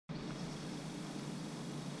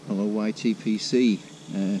Hello YTPC,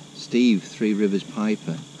 Steve, Three Rivers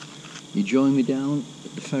Piper. You join me down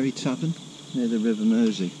at the Ferry Tavern near the River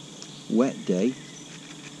Mersey. Wet day.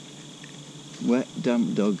 Wet,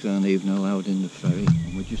 damp dogs aren't even allowed in the ferry,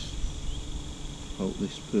 and we just hope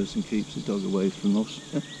this person keeps the dog away from us.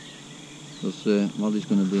 Because Molly's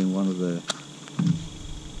going to be in one of their.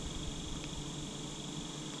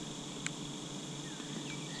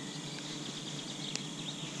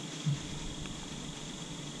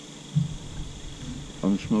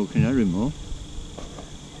 I'm smoking Erinmore.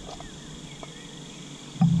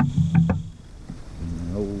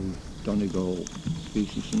 Old Donegal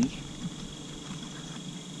species.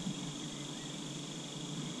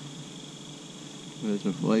 There's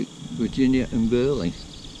a Flake, Virginia and Burley.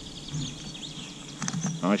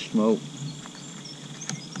 I smoke.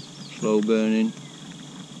 Slow burning.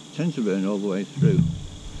 Tends to burn all the way through.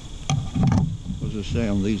 As I say,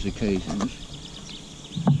 on these occasions,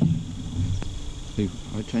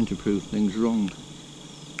 I tend to prove things wrong.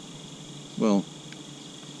 Well,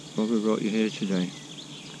 what have I brought you here today?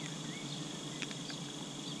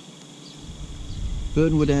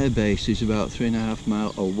 Burtonwood Air Base is about 3.5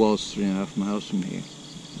 miles, or was 3.5 miles from here.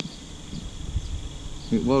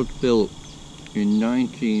 It was built in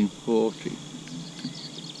 1940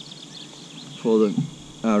 for the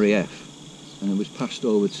RAF, and it was passed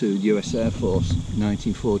over to the US Air Force in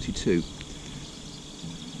 1942,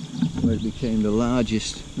 where it became the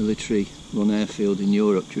largest military run airfield in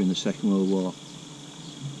Europe during the Second World War.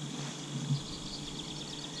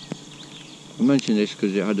 I mention this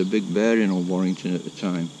because it had a big bearing on Warrington at the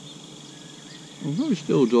time. It probably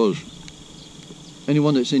still does.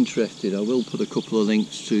 Anyone that's interested, I will put a couple of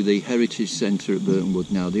links to the Heritage Centre at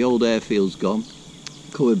Burtonwood now. The old airfield's gone,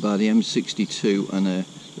 covered by the M62 and a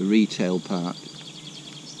retail park.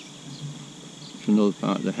 It's another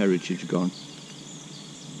part of the heritage gone.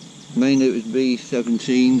 Mainly it was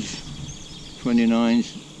B-17s,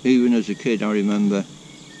 29s. Even as a kid I remember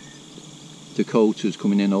Dakotas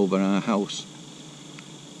coming in over our house,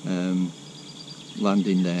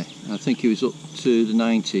 landing there. I think it was up to the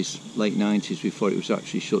 90s, late 90s, before it was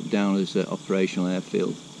actually shut down as an operational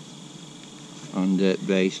airfield and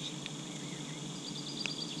based.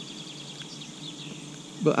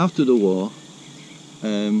 But after the war,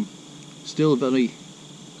 still a very,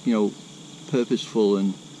 purposeful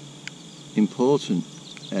and important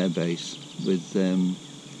airbase with the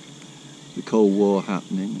Cold War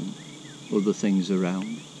happening and other things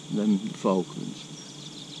around, then the Falklands.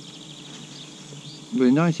 But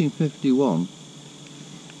in 1951,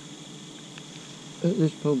 at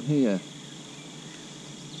this pub here,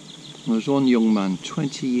 there was one young man,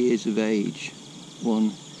 20 years of age,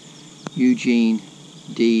 one Eugene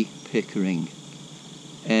D. Pickering,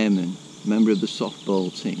 airman, member of the softball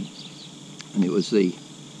team, and it was the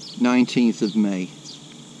 19th of May,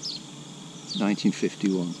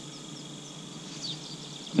 1951.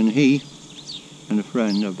 And he and a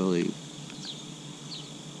friend, I believe,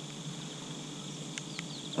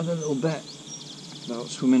 had a little bet about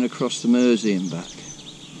swimming across the Mersey and back.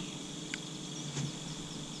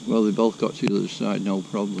 Well, they both got to the other side, no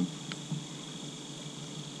problem.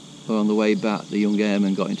 But on the way back, the young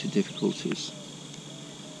airman got into difficulties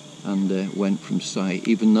and went from sight,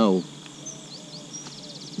 even though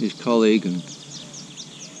his colleague and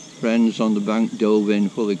friends on the bank dove in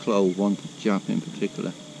fully clothed, one chap in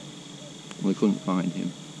particular, and we couldn't find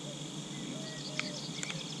him.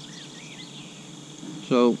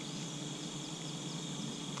 So,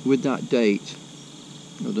 with that date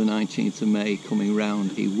of the 19th of May coming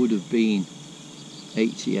round, he would have been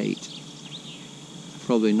 88.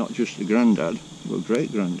 Probably not just a granddad, but a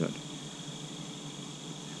great-granddad.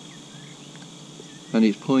 And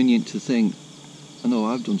it's poignant to think, I know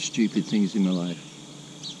I've done stupid things in my life,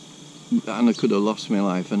 and I could have lost my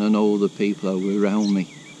life, and I know other people who were around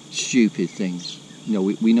me, stupid things.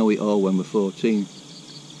 We know it all when we're 14.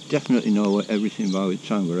 Definitely know everything by the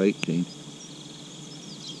time we're 18.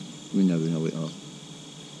 We never know it all.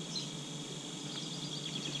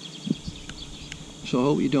 So I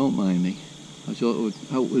hope you don't mind me. I thought I would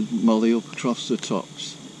help with Molly up across the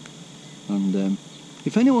tops. And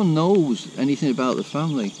if anyone knows anything about the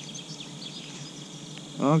family,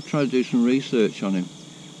 I've tried to do some research on him.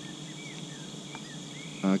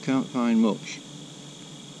 I can't find much.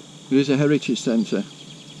 There is a heritage centre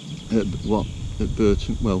at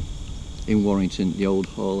Burton, well, in Warrington, the old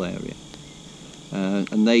Hall area,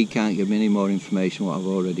 and they can't give me any more information what I've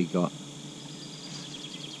already got.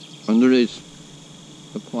 And there is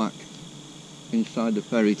a plaque inside the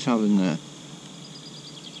Ferry Tavern there.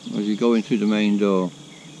 As you go in through the main door,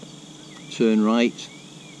 turn right,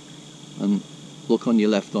 and look on your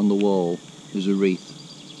left on the wall, there's a wreath.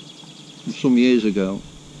 And some years ago,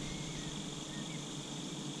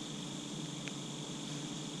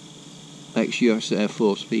 ex-US Air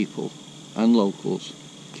Force people and locals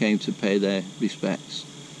came to pay their respects.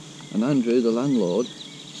 And Andrew, the landlord,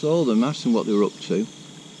 saw them, asked them what they were up to.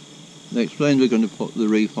 They explained they're going to put the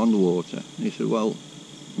wreath on the water. And he said, well,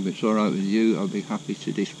 if it's all right with you, I'll be happy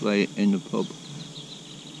to display it in the pub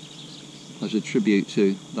as a tribute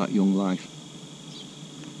to that young life.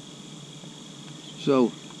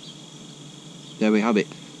 So, there we have it.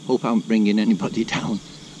 Hope I'm bringing anybody down.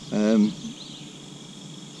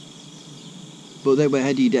 But they were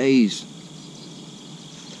heady days.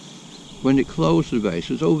 When it closed the base,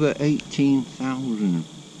 there was over 18,000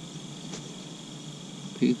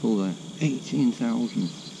 people there. 18,000.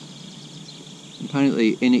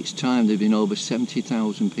 Apparently in its time there have been over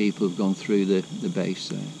 70,000 people who've gone through the base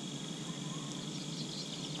there.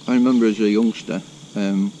 I remember as a youngster,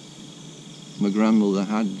 my grandmother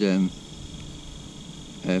had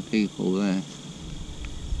people there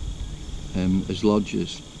as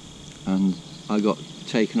lodgers, and I got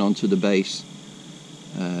taken onto the base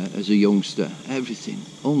as a youngster. Everything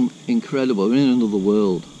incredible. We're in another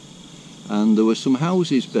world. And there were some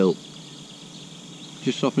houses built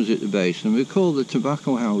just opposite the base, and we called the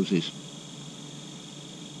tobacco houses.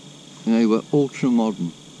 And they were ultra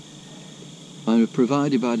modern and were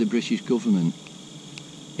provided by the British government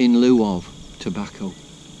in lieu of tobacco.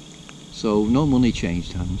 So no money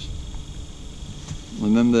changed hands. I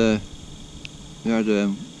remember we had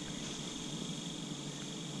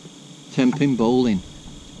 10-pin bowling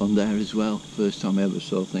on there as well. First time I ever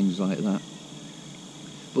saw things like that.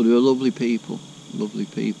 But they were lovely people, lovely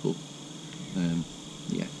people.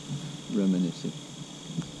 Yeah, reminiscing.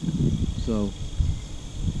 So,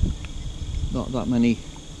 not that many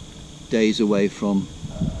days away from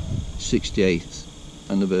 68th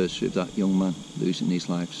anniversary of that young man losing his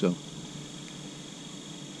life. So,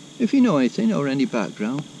 if you know anything or any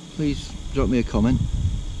background, please drop me a comment.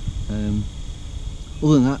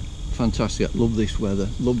 Other than that, fantastic. I love this weather.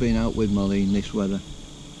 Love being out with Molly in this weather.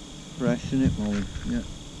 Fresh, isn't it, Molly? Yeah.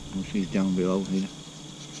 Well, she's down below here.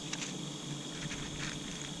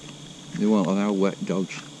 They won't allow wet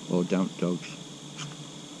dogs or damp dogs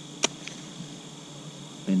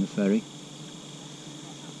in the ferry.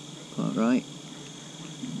 Quite right.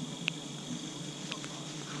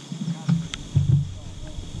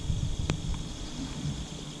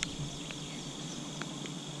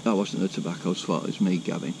 That wasn't the tobacco's fault, it was me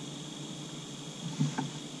gabbing.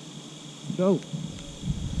 So,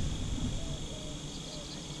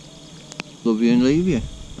 love you and leave you.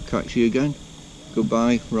 I'll catch you again.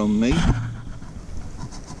 Goodbye from me.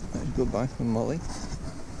 Goodbye from Molly.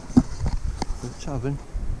 The tavern.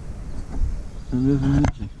 And